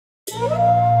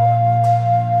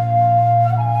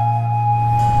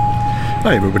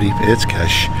Hi everybody, it's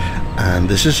Kesh, and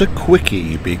this is a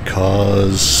quickie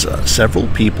because several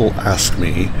people asked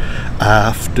me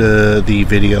after the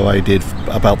video I did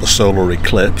about the solar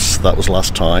eclipse. That was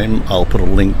last time. I'll put a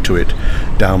link to it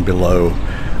down below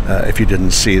if you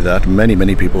didn't see that.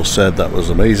 Many people said that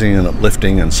was amazing and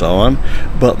uplifting and so on,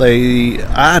 but they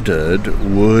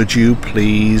added, would you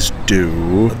please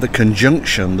do the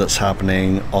conjunction that's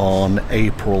happening on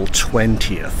April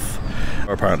 20th?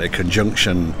 Apparently a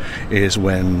conjunction is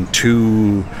when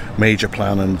two major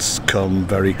planets come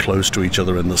very close to each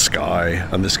other in the sky,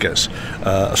 and this gets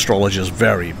astrologers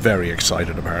very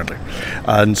excited apparently.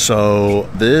 And so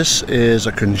this is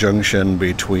a conjunction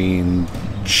between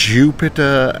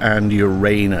Jupiter and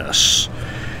Uranus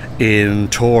in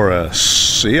Taurus.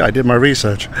 See, I did my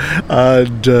research,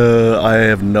 and I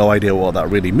have no idea what that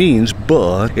really means,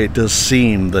 but it does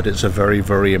seem that it's a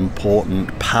very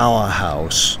important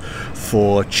powerhouse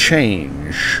for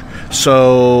change.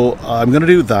 So I'm going to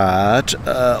do that.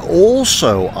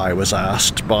 Also, I was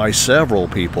asked by several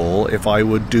people if I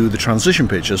would do the transition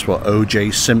pictures for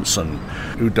O.J. Simpson,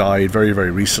 who died very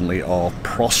recently of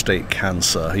prostate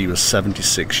cancer. He was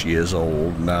 76 years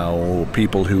old now.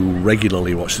 People who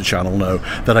regularly watch the channel know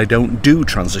that I don't do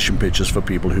transition pictures for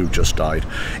people who've just died.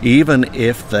 Even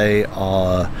if they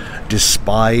are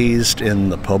despised in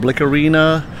the public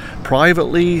arena,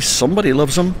 privately, somebody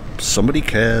loves them, somebody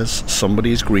cares,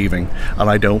 somebody's grieving, and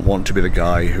I don't want to be the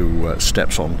guy who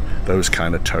steps on those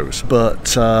kind of toes.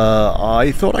 But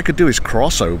I thought I could do his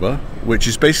crossover, which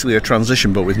is basically a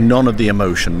transition but with none of the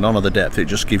emotion, none of the depth. It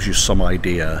just gives you some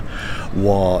idea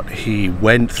what he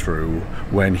went through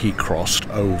when he crossed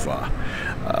over.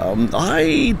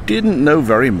 I didn't know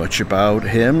very much about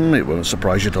him. It won't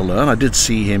surprise you to learn. I did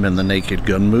see him in the Naked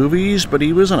Gun movies, but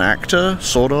he was an actor,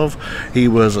 sort of. He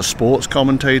was a sports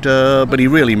commentator, but he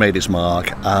really made his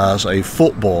mark as a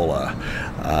footballer.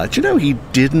 Do you know he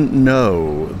didn't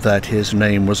know that his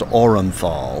name was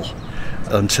Orenthal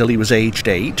until he was aged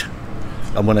 8,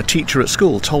 and when a teacher at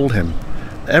school told him.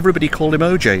 Everybody called him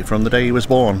OJ from the day he was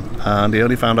born, and he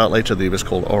only found out later that he was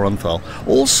called Orenthal.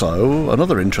 Also,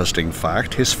 another interesting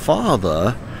fact, his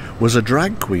father was a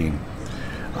drag queen.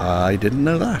 I didn't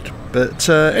know that. But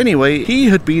anyway, he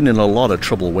had been in a lot of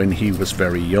trouble when he was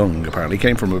very young, apparently. He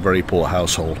came from a very poor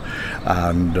household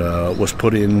and was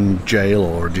put in jail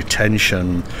or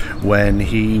detention when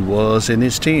he was in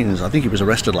his teens. I think he was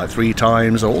arrested like 3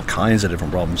 times, all kinds of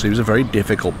different problems. He was a very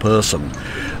difficult person.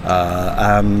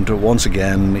 And once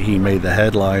again, he made the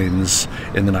headlines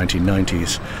in the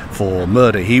 1990s for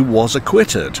murder. He was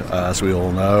acquitted, as we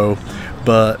all know,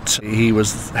 but he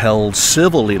was held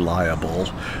civilly liable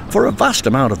for a vast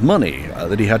amount of money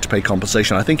that he had to pay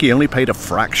compensation. I think he only paid a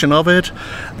fraction of it,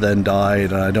 then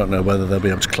died. I don't know whether they'll be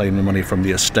able to claim the money from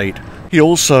the estate. He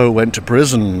also went to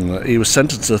prison. He was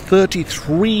sentenced to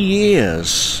 33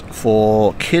 years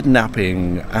for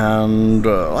kidnapping and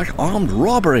like armed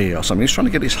robbery or something. He's trying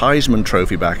to get his Heisman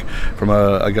Trophy back from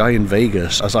a guy in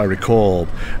Vegas, as I recall.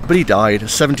 But he died,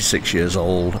 76 years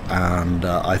old, and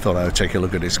I thought I would take a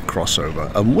look at his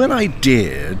crossover. And when I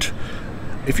did,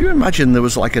 if you imagine there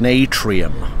was like an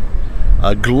atrium,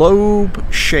 a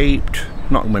globe-shaped,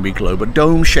 not maybe globe, but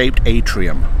dome-shaped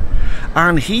atrium,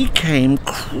 and he came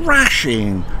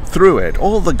crashing through it.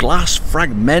 All the glass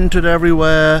fragmented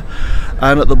everywhere,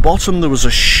 and at the bottom there was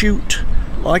a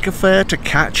chute-like affair to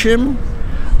catch him,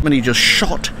 and he just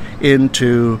shot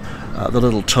into the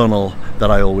little tunnel that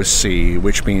I always see,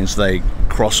 which means they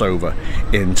cross over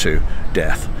into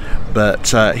death.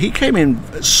 But he came in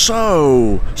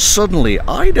so suddenly,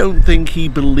 I don't think he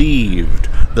believed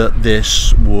that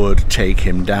this would take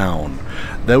him down.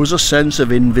 There was a sense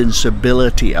of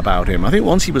invincibility about him. I think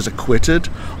once he was acquitted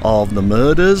of the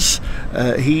murders,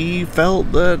 he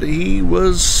felt that he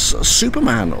was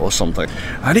Superman or something.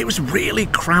 And it was really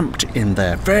cramped in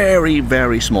there,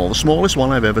 very small, the smallest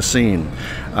one I've ever seen.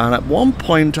 And at one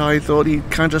point I thought he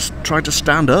kind of tried to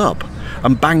stand up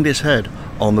and banged his head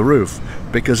on the roof,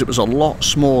 because it was a lot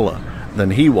smaller than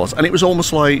he was, and it was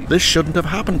almost like, this shouldn't have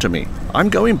happened to me. I'm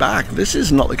going back. This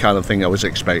is not the kind of thing I was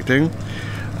expecting.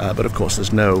 But of course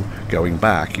there's no going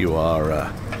back.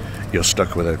 You're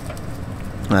stuck with it.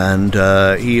 And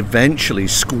he eventually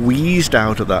squeezed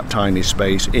out of that tiny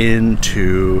space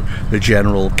into the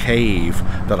general cave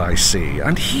that I see,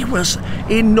 and he was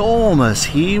enormous.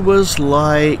 He was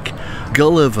like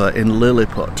Gulliver in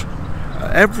Lilliput.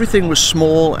 Everything was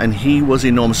small and he was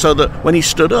enormous, so that when he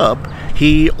stood up,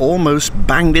 he almost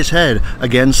banged his head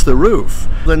against the roof.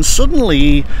 Then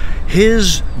suddenly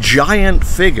his giant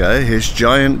figure, his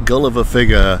giant Gulliver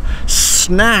figure,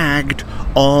 snagged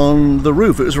on the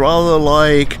roof. It was rather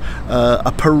like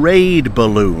a parade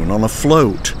balloon on a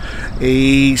float.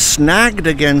 He snagged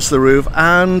against the roof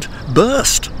and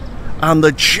burst, and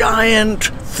the giant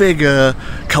figure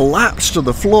collapsed to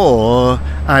the floor,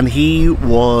 and he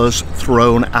was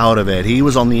thrown out of it. He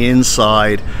was on the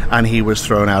inside and he was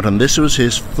thrown out, and this was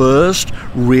his first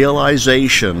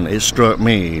realization, it struck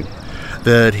me,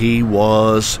 that he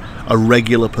was a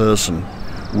regular person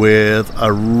with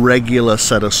a regular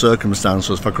set of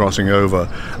circumstances for crossing over,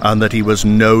 and that he was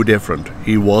no different.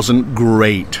 He wasn't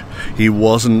great. He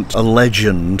wasn't a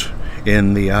legend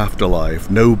in the afterlife.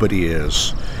 Nobody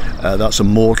is. That's a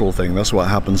mortal thing. That's what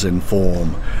happens in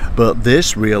form. But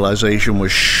this realization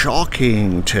was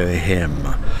shocking to him.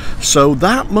 So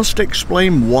that must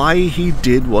explain why he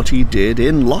did what he did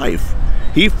in life.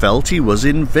 He felt he was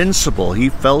invincible. He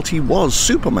felt he was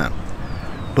Superman.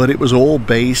 But it was all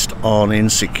based on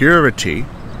insecurity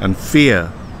and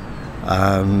fear.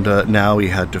 And now he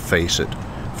had to face it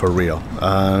for real.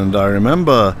 And I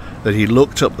remember that he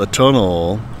looked up the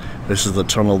tunnel. This is the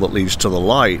tunnel that leads to the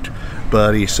light.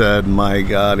 But he said, my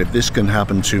God, if this can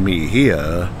happen to me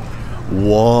here,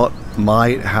 what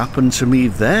might happen to me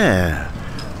there?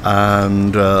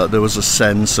 And there was a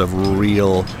sense of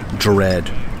real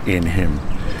dread in him.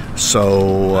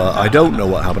 So I don't know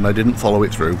what happened. I didn't follow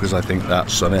it through because I think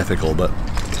that's unethical. But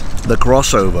the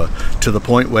crossover to the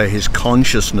point where his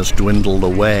consciousness dwindled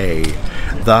away,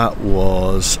 that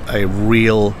was a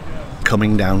real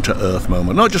coming down to earth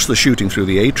moment. Not just the shooting through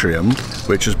the atrium,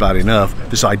 which is bad enough,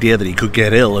 this idea that he could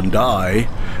get ill and die,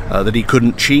 that he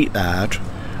couldn't cheat that,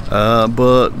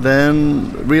 but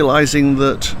then realizing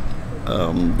that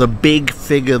the big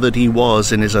figure that he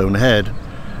was in his own head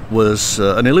was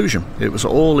an illusion. It was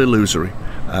all illusory,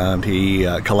 and he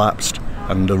collapsed,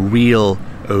 and the real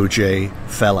OJ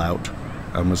fell out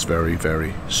and was very,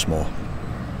 very small.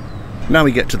 Now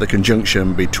we get to the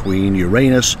conjunction between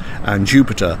Uranus and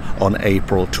Jupiter on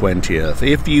April 20th.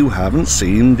 If you haven't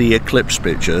seen the eclipse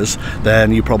pictures,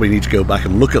 then you probably need to go back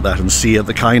and look at that and see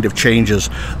the kind of changes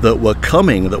that were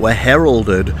coming, that were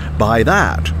heralded by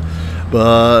that.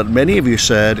 But many of you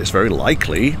said it's very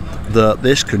likely that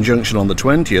this conjunction on the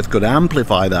 20th could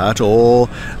amplify that, or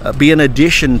be an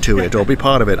addition to it, or be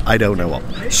part of it. I don't know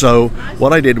what. So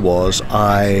what I did was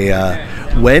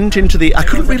I went into I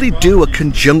couldn't really do a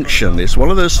conjunction. It's one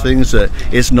of those things that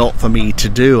is not for me to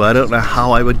do. I don't know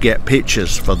how I would get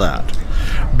pictures for that.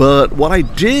 But what I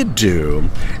did do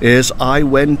is I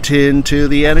went into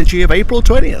the energy of April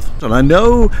 20th. And I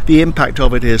know the impact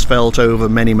of it is felt over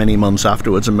many, many months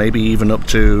afterwards, and maybe even up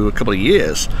to a couple of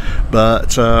years.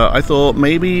 But I thought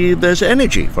maybe there's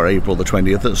energy for April the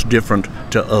 20th that's different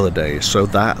to other days. So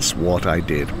that's what I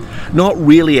did. Not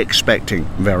really expecting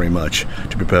very much,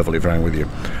 to be perfectly frank with you.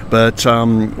 But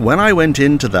when I went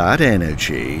into that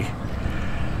energy,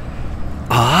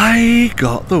 I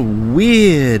got the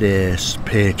weirdest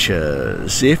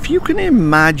pictures. If you can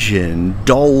imagine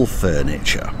doll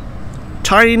furniture,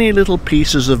 tiny little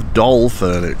pieces of doll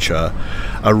furniture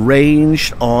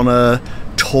arranged on a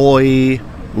toy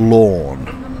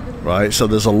lawn, right? So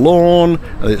there's a lawn,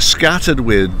 and it's scattered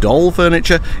with doll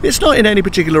furniture. It's not in any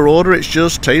particular order, it's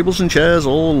just tables and chairs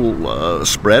all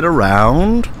spread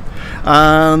around,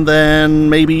 and then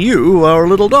maybe you are a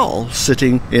little doll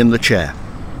sitting in the chair.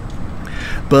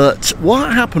 But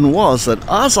what happened was that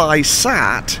as I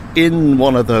sat in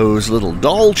one of those little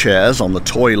doll chairs on the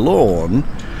toy lawn,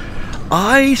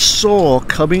 I saw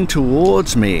coming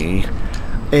towards me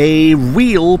a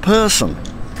real person.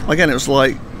 Again, it was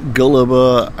like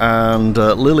Gulliver and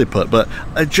Lilliput, but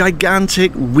a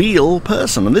gigantic real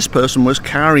person. And this person was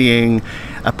carrying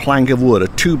a plank of wood, a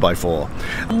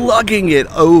 2x4, lugging it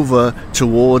over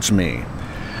towards me,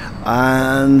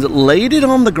 and laid it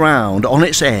on the ground on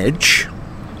its edge,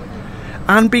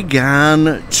 and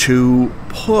began to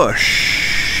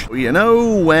push. You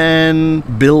know when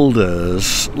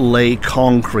builders lay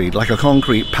concrete, like a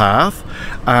concrete path,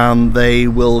 and they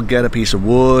will get a piece of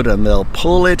wood and they'll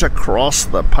pull it across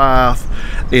the path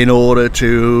in order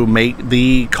to make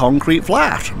the concrete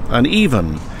flat and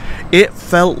even. It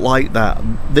felt like that.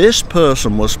 This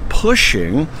person was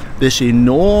pushing this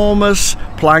enormous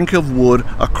plank of wood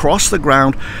across the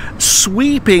ground,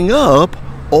 sweeping up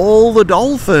all the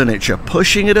doll furniture,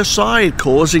 pushing it aside,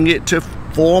 causing it to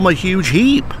form a huge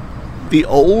heap. The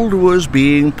old was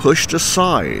being pushed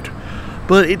aside,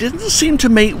 but it didn't seem to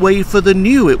make way for the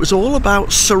new. It was all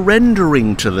about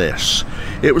surrendering to this.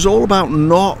 It was all about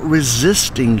not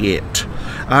resisting it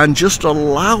and just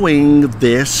allowing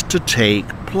this to take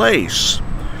place.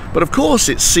 But of course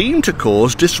it seemed to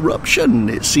cause disruption.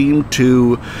 It seemed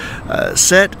to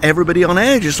set everybody on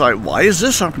edge. It's like, why is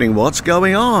this happening? What's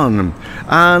going on?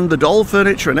 And the doll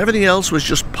furniture and everything else was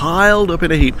just piled up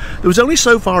in a heap. There was only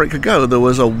so far it could go. There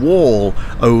was a wall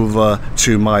over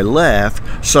to my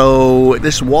left, so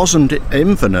this wasn't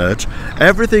infinite.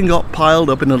 Everything got piled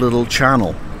up in a little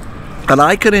channel. And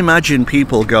I can imagine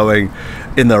people going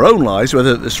in their own lives,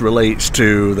 whether this relates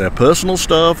to their personal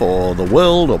stuff or the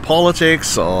world or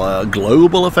politics or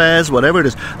global affairs, whatever it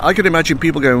is. I can imagine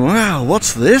people going, wow,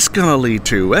 what's this going to lead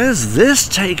to? Where's this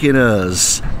taking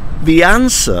us? The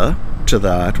answer to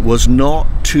that was not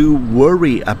to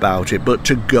worry about it, but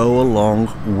to go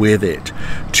along with it,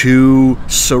 to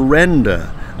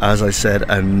surrender, as I said,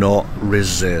 and not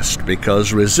resist,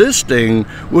 because resisting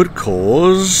would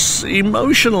cause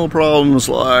emotional problems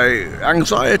like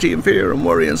anxiety and fear and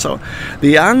worry and so on.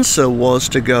 The answer was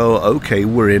to go, okay,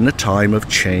 we're in a time of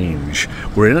change.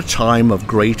 We're in a time of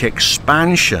great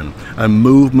expansion and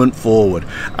movement forward.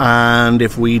 And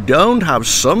if we don't have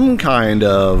some kind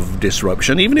of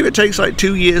disruption, even if it takes like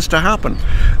 2 years to happen,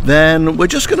 then we're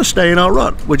just going to stay in our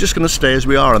rut. We're just going to stay as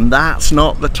we are. And that's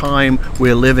not the time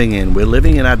we're living in. We're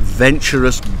living in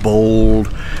adventurous, bold,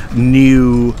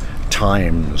 new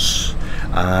times.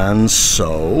 And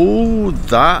so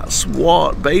that's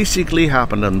what basically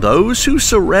happened. And those who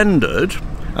surrendered,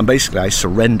 and basically I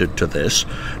surrendered to this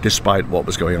despite what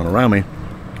was going on around me,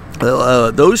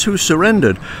 those who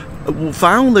surrendered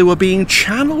found they were being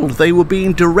channeled, they were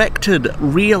being directed,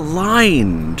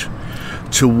 realigned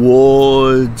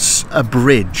towards a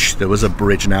bridge. There was a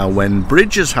bridge. Now, when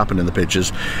bridges happen in the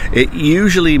pictures, it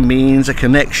usually means a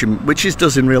connection, which it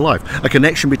does in real life, a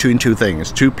connection between two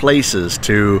things, two places,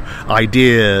 two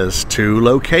ideas, two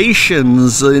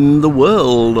locations in the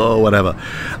world or whatever.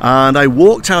 And I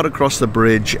walked out across the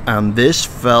bridge and this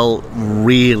felt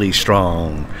really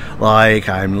strong, like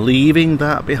I'm leaving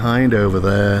that behind over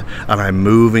there and I'm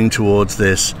moving towards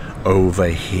this over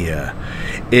here.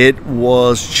 It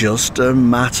was just a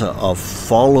matter of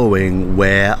following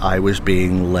where I was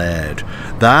being led.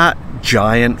 That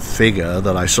giant figure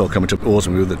that I saw coming towards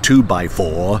me with a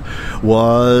 2x4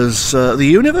 was the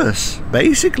universe,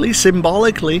 basically,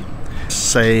 symbolically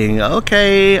saying,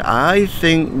 okay, I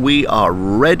think we are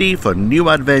ready for new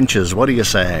adventures. What do you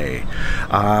say?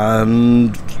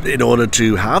 And in order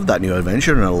to have that new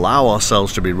adventure and allow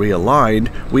ourselves to be realigned,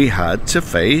 we had to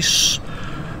face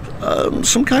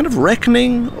some kind of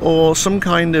reckoning or some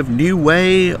kind of new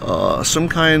way or some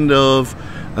kind of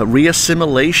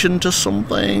reassimilation to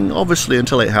something. Obviously,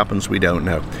 until it happens, we don't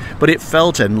know. But it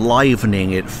felt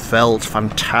enlivening. It felt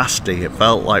fantastic. It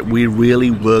felt like we really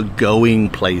were going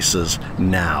places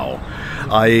now.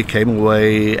 I came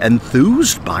away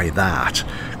enthused by that.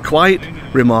 Quite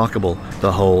remarkable,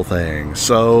 the whole thing.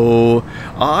 So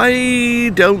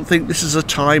I don't think this is a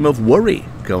time of worry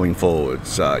going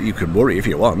forwards. You can worry if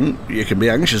you want, you can be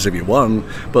anxious if you want,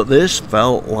 but this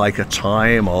felt like a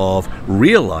time of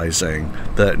realizing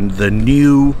that the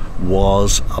new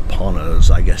was upon us.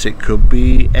 I guess it could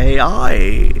be AI,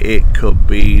 it could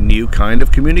be new kind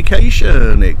of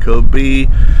communication, it could be,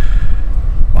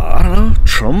 I don't know,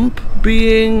 Trump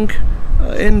being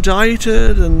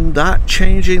indicted and that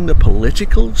changing the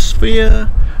political sphere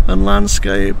and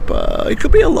landscape. It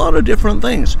could be a lot of different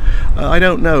things. I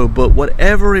don't know, but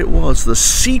whatever it was, the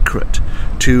secret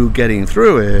to getting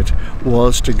through it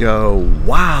was to go,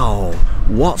 wow,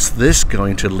 what's this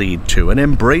going to lead to, and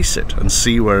embrace it and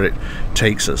see where it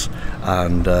takes us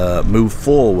and move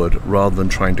forward rather than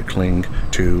trying to cling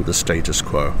to the status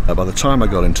quo. By the time I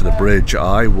got into the bridge,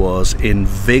 I was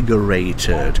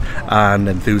invigorated and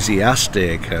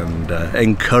enthusiastic and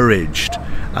encouraged,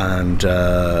 and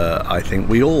I think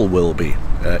we all will be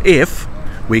if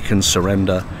we can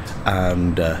surrender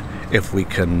and if we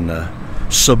can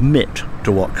submit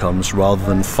to what comes rather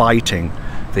than fighting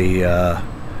the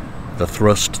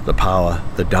thrust, the power,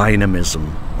 the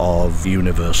dynamism of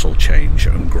universal change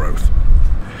and growth.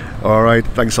 Alright,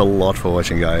 thanks a lot for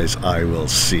watching, guys. I will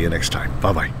see you next time.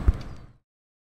 Bye-bye.